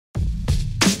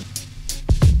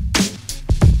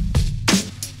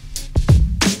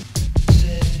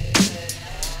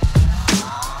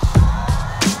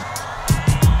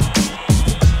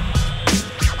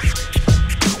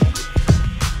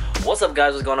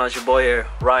guys, what's going on? It's your boy here,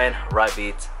 Ryan,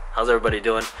 RhyBeats. How's everybody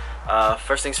doing?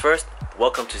 First things first,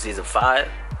 welcome to season 5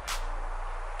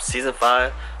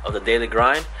 of the daily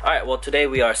grind. Alright, well today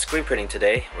we are screen printing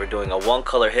today. We're doing a one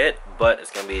color hit, but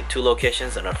it's gonna be 2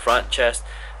 locations and a front chest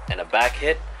and a back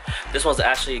hit. This one's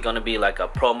actually gonna be like a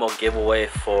promo giveaway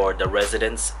for the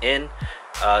Residence Inn.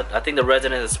 I think the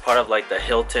Residence is part of like the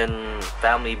Hilton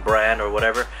family brand or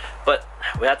whatever, but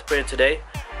we have to print it today.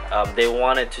 They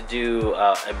wanted to do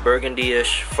a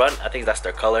burgundy-ish front. I think that's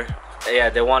their color. Yeah,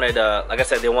 they wanted, like I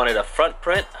said, they wanted a front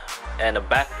print and a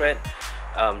back print.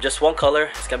 Just one color.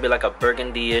 It's gonna be like a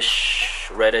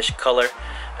burgundy-ish, reddish color.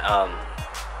 I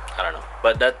don't know,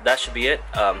 but that should be it.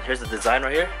 Here's the design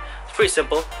right here. It's pretty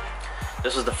simple.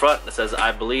 This is the front. It says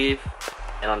 "I believe,"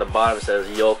 and on the bottom it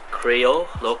says "Yo creo,"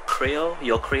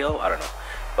 I don't know,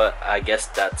 but I guess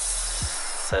that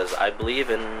says "I believe"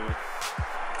 in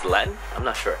Latin. I'm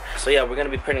not sure. So yeah, we're gonna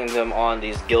be printing them on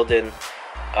these Gildan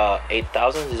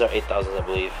 8000s. These are 8000s, I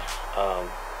believe.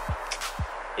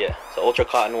 Yeah, so ultra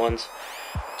cotton ones.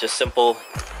 Just simple.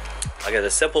 I got a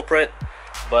simple print,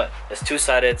 but it's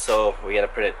 2-sided, so we gotta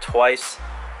print it twice.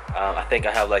 I think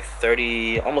I have like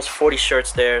 30, almost 40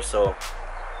 shirts there, so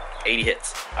 80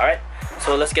 hits. All right,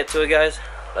 so let's get to it, guys.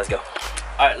 Let's go.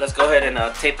 All right, let's go ahead and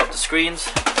tape up the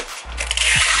screens.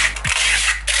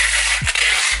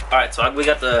 All right, so we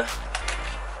got the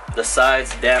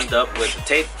sides dammed up with the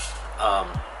tape.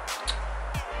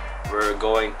 We're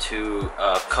going to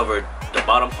cover the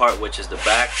bottom part, which is the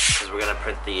back, because we're gonna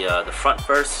print the front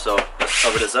first. So let's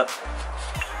cover this up.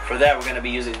 For that, we're gonna be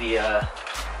using the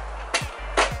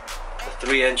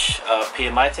 3-inch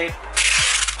PMI tape.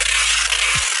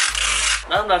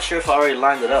 Now, I'm not sure if I already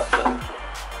lined it up, but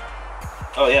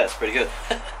oh yeah, it's pretty good.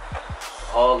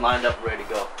 All lined up, ready to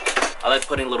go. I like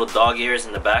putting little dog ears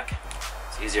in the back.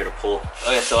 It's easier to pull.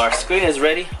 Okay, so our screen is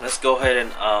ready. Let's go ahead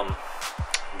and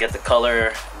get the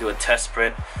color, do a test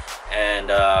print, and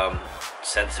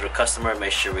send it to the customer.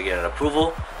 Make sure we get an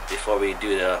approval before we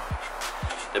do the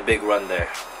big run there.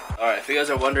 All right, if you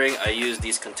guys are wondering, I use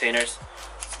these containers.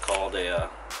 It's called a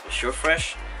Sure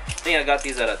Fresh. I think I got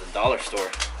these at the dollar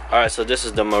store. All right, so this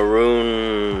is the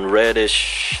maroon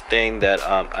reddish thing that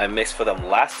I mixed for them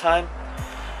last time.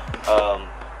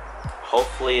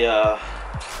 Hopefully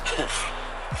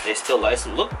they still like it.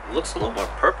 Looks a little more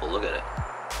purple. Look at it.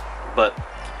 But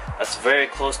that's very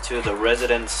close to the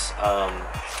Residence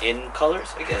Inn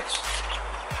colors, I guess.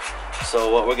 So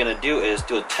what we're gonna do is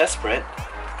do a test print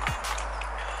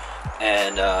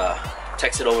and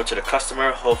text it over to the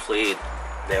customer. Hopefully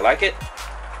they like it,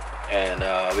 and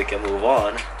we can move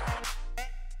on.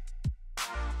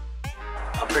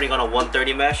 I'm printing on a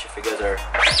 130 mesh, if you guys are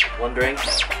wondering.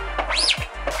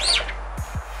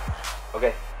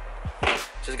 Okay,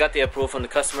 just got the approval from the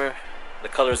customer. The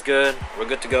color's good. We're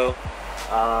good to go.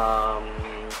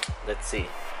 Let's see.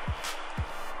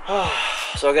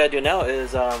 So what I gotta do now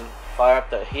is fire up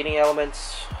the heating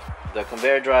elements, the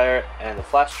conveyor dryer, and the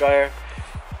flash dryer,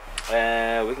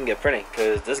 and we can get printing,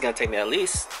 because this is gonna take me at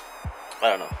least, I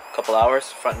don't know, a couple hours,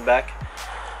 front and back.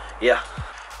 Yeah.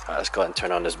 All right, let's go ahead and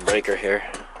turn on this breaker here.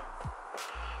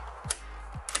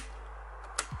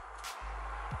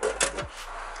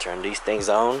 Turn these things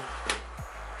on.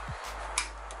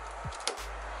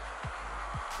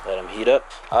 Let them heat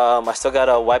up. I still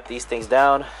gotta wipe these things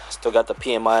down. Still got the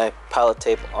PMI palette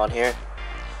tape on here.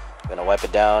 I'm gonna wipe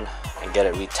it down and get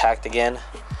it retacked again,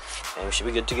 and we should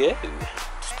be good to go.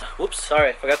 Whoops, sorry,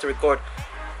 I forgot to record.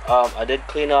 I did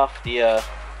clean off the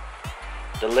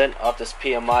lint off this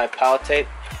PMI palette tape.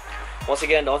 Once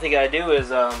again, the only thing I do is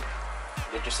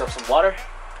get yourself some water,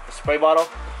 a spray bottle.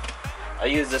 I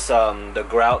use this the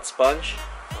grout sponge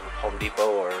from Home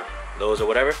Depot or Lowe's or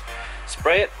whatever.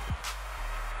 Spray it,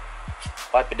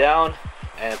 wipe it down,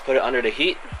 and put it under the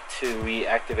heat to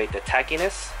reactivate the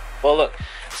tackiness. Well, look,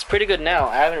 it's pretty good now.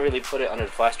 I haven't really put it under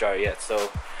the flash dryer yet,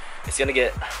 so it's gonna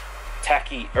get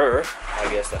tackier, I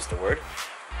guess that's the word.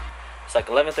 It's like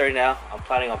 11:30 now. I'm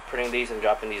planning on printing these and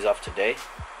dropping these off today,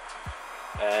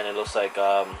 and it looks like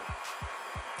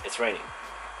it's raining.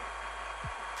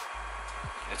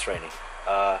 It's raining.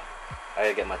 I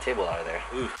gotta get my table out of there.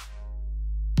 Ooh.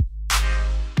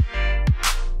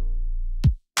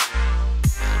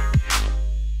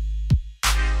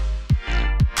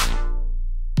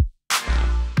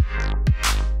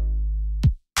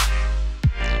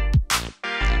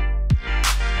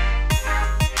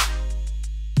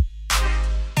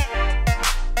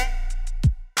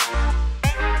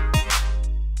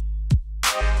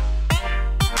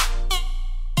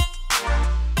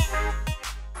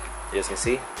 You guys can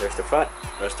see, there's the front,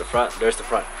 there's the front, there's the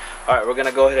front. Alright, we're gonna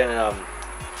go ahead and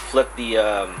flip the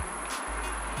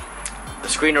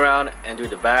screen around and do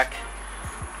the back.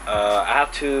 I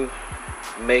have to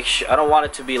make sure, I don't want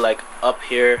it to be like up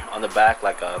here on the back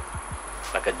like a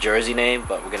jersey name,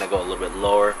 but we're gonna go a little bit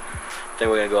lower. I think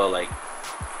we're gonna go like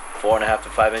 4.5 to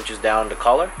 5 inches down the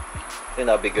collar. I think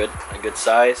that'll be good, a good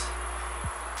size.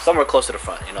 Somewhere close to the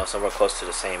front, you know, somewhere close to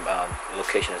the same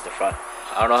location as the front.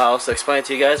 I don't know how else to explain it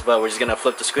to you guys, but we're just gonna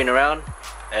flip the screen around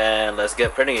and let's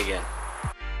get printing again.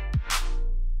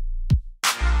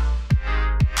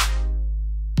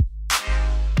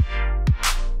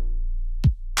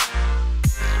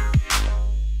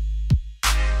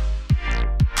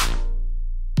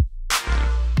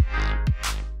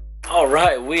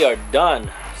 Alright, we are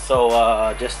done. So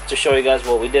just to show you guys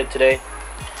what we did today,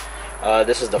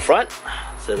 this is the front.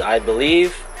 It says I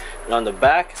believe, and on the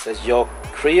back it says yo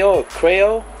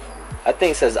creo. I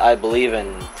think it says I believe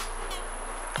in,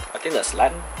 I think that's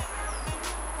Latin,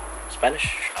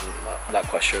 Spanish, I'm not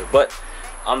quite sure, but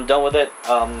I'm done with it.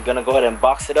 I'm gonna go ahead and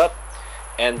box it up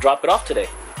and drop it off today.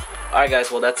 Alright guys,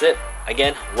 well that's it.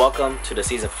 Again, welcome to the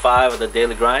season 5 of the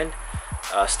Daily Grind.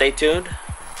 Stay tuned,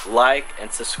 like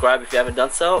and subscribe if you haven't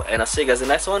done so, and I'll see you guys in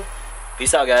the next one.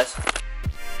 Peace out guys.